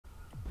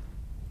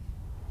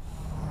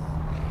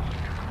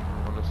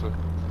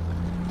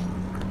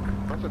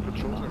That's a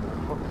control center.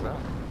 What the fuck is that?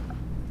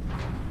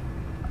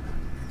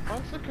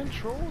 That's a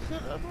control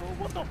center, bro.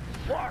 What the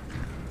fuck?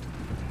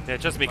 Yeah,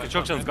 just me.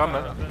 Construction's gone,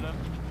 man.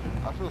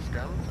 I feel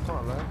scammed.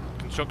 Can't lie.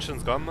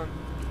 Construction's gone, man.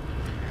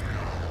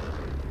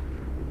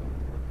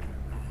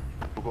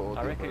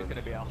 I reckon it's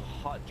gonna be a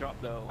hot drop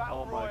though.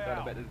 Oh my god,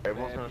 I bet there's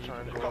everyone's gonna try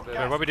and go there.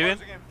 Wait, what are we doing?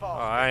 Oh,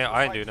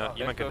 I ain't doing that.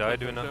 You man could die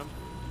doing that.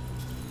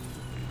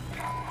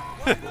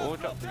 All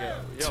drop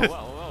together. Yo,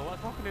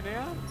 what's happening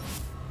here?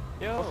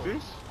 Yo. What's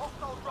this?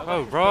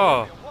 Oh,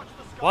 bro.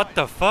 What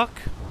the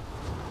fuck?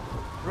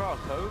 Bro,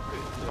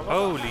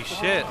 Holy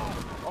shit.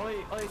 Oi,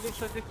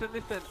 listen.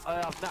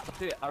 I've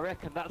napped it. I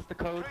reckon that's the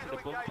code to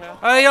the bunker.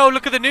 Hey, yo,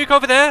 look at the nuke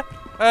over there.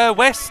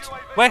 West.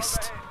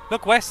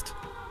 Look, west.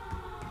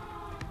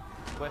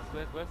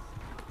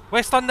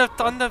 West on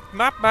the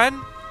map,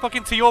 man.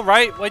 Fucking to your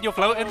right when you're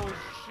floating. Oh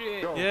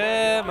shit.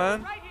 Yeah,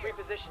 man.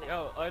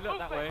 Yo, I look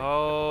that way.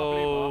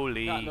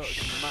 Holy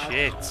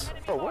shit.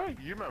 Oh, where are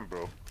you, man,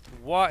 bro?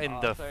 What in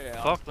the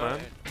fuck, man?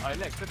 Alright,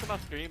 look at my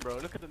screen, bro.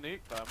 Look at the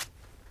nuke, fam.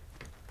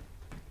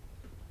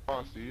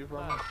 Oh, see you,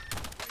 man. Oh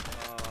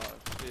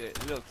shit,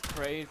 it looks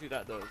crazy,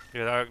 that does.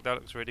 Yeah, that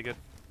looks really good.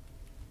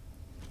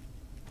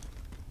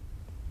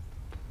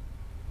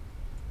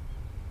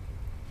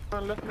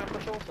 Man, left me at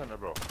control center,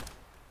 bro.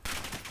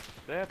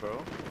 There,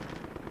 bro.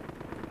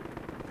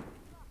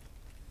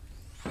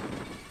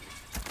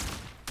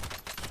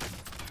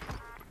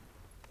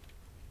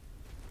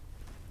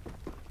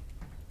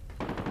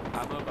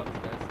 Ammo box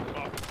there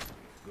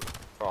still.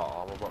 Oh,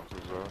 armor box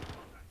as well.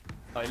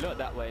 Oh, look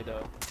that way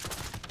though.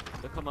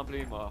 Look at my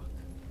blue mark.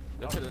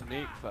 Look at the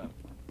nuke, fam.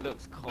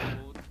 Looks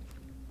cold.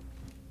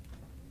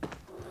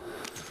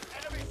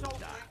 Enemy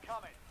soldier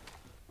incoming.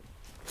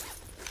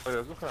 Oh, yeah, I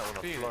was looking at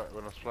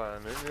when I was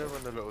flying in, yeah,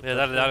 when the little... Yeah,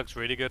 that looks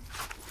really good.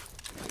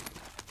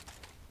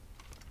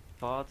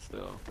 Hard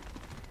still.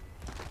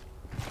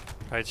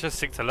 It's just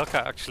sick to look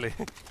at, actually.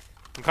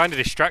 I'm kind of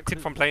distracted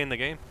from playing the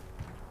game.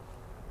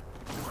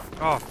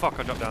 Oh, fuck,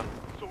 I dropped down.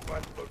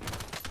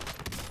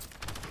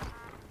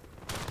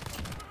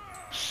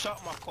 Shut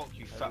my cock,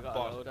 you fat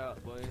bastard.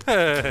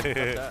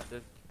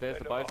 There's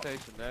the buy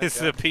station there. This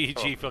is a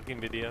PG fucking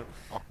video.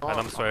 And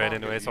I'm swearing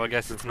anyway, so I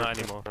guess it's not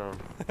anymore.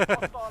 I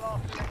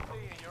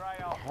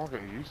can't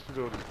get used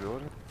to all this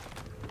building.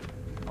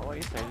 Oh, what are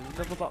you saying?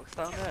 There's another box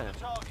down there.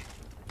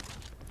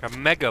 A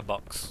mega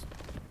box.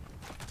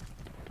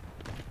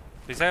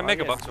 Did you say a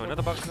mega box or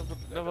another box?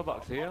 Another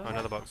box here. Oh,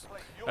 another box.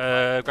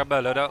 Grab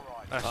a loadout.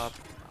 Ash,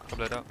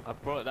 grab loadout. I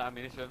brought that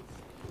ammunition.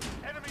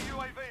 Enemy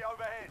UAV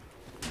overhead.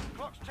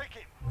 Clock's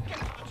ticking. Get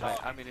to the target. Right,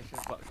 ammunition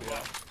box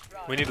here.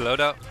 We need a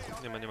loadout.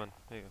 Yeah, man.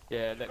 There you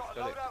Yeah, let's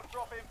go. Loadout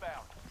drop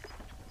inbound.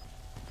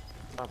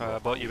 go.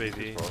 Bought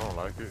UAV. I don't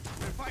like it.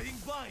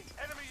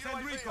 Enemy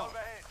UAV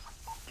overhead.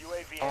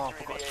 UAV Oh, I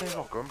forgot to change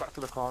my gun back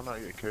to the car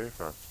 98k,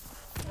 fam.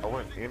 I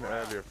went in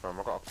earlier, fam.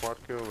 I got a quad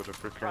kill with a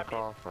freaking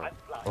car, fam.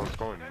 I was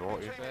going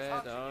naughty.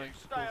 Fair down,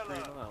 just pull 3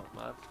 of them out,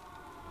 man.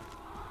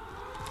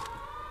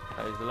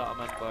 There's a lot of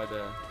men by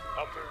there.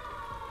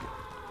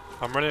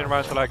 I'm running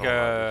around to like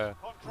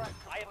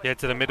yeah,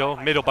 to the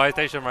middle buy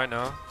station right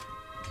now.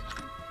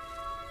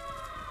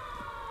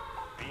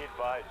 Be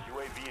advised,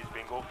 UAV is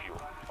bingo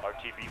fuel.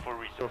 RTB for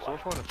Yo, resupply.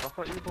 someone's trying to chop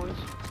at you, boys?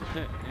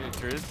 Yeah,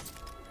 sure is.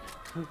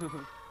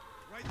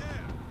 Right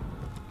there.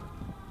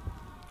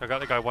 I got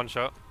the guy one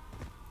shot.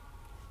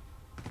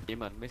 Yeah,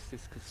 man, missed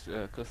this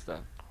cluster.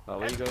 Oh,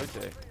 where you going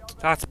to?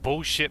 That's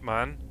bullshit,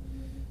 man.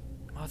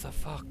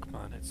 Motherfuck,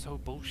 man. It's so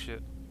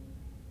bullshit.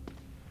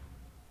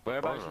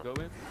 Whereabouts you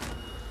going?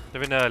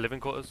 They're in living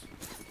quarters.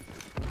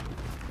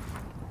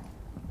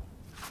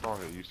 Can't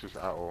get used to this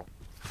at all.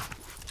 I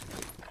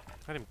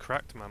had him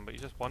cracked, man, but he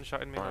just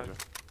one-shotted me, man.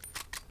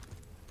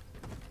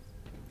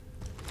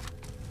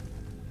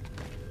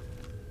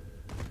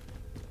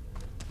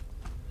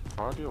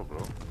 Cardio, bro.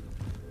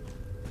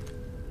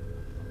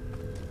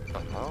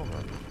 What the hell,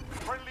 man?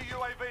 Friendly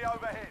UAV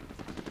overhead.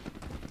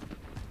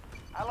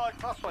 Allied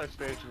cluster. My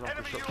stage is on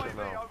Enemy construction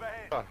UAV now.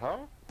 overhead. What the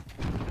hell?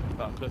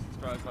 Got a cluster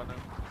strike on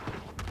him.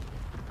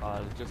 I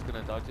was just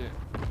gonna dodge it.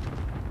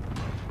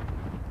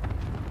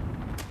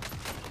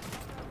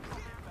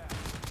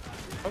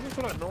 I just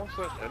feel like no one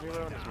searched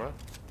anywhere on this map.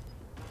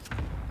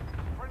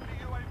 Friendly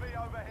UAV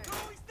overhead.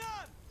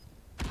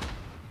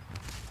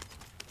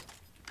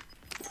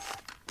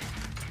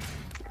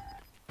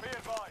 Be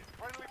advised,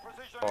 friendly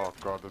precision. Oh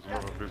god, there's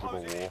another visible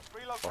wall.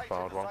 I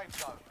found one.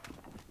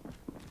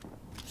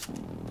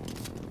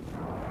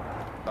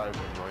 That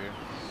is annoying.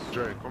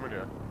 Jay, come in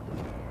here.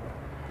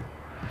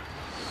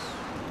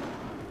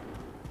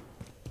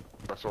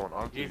 I saw an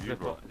auntie, you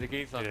bro. The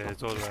game's on Yeah, top.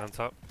 it's all around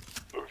top.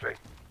 Okay.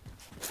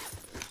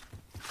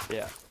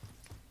 Yeah.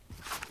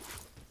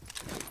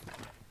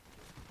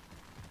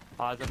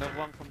 Oh, there's another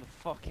one from the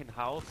fucking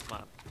house,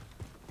 man.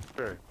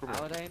 Jay, come How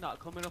here. are they not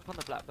coming up on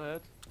the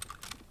Blackbird?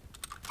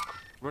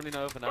 Running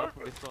over now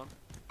from this one.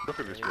 Look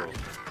at this, bro.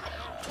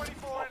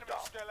 24 enemies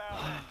still out.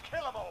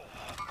 Kill them all.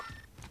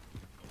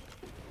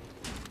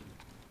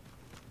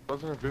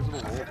 There's an invisible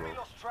wall, Enemy bro.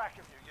 lost track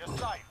of you. You're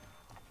safe.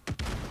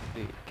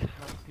 The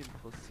camping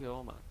pussy,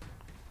 oh man.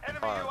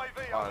 Enemy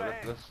UAV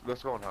overhead.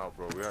 Let's go and help,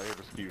 bro. We out here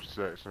just keep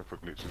searching for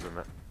glitches in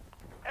it.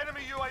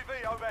 Enemy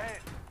UAV overhead.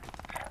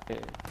 Yeah,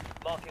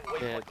 Marking yeah,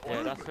 waypoint yeah, that's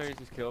coordinates. where he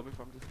just killed me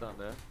from, just down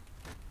there.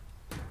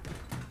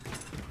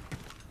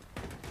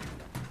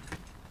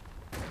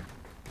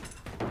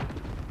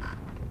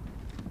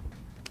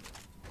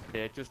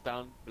 Yeah, just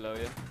down below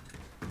you.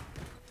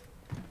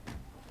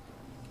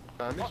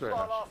 This way, Hostile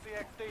Ash.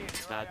 RCXD in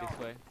your Nah, AR. this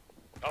way.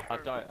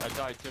 I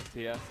died just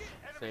here.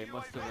 So he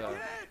must have,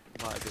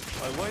 might have been.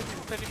 Oh, why is he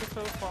sending me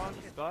so far in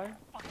the sky?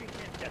 Fucking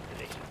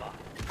destination mark.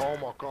 Oh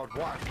my god,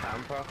 what a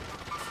camper.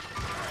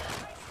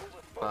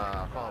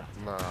 Nah,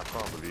 I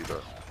can't believe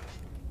it.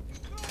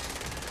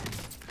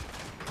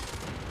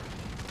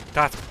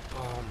 That.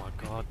 Oh my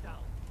god.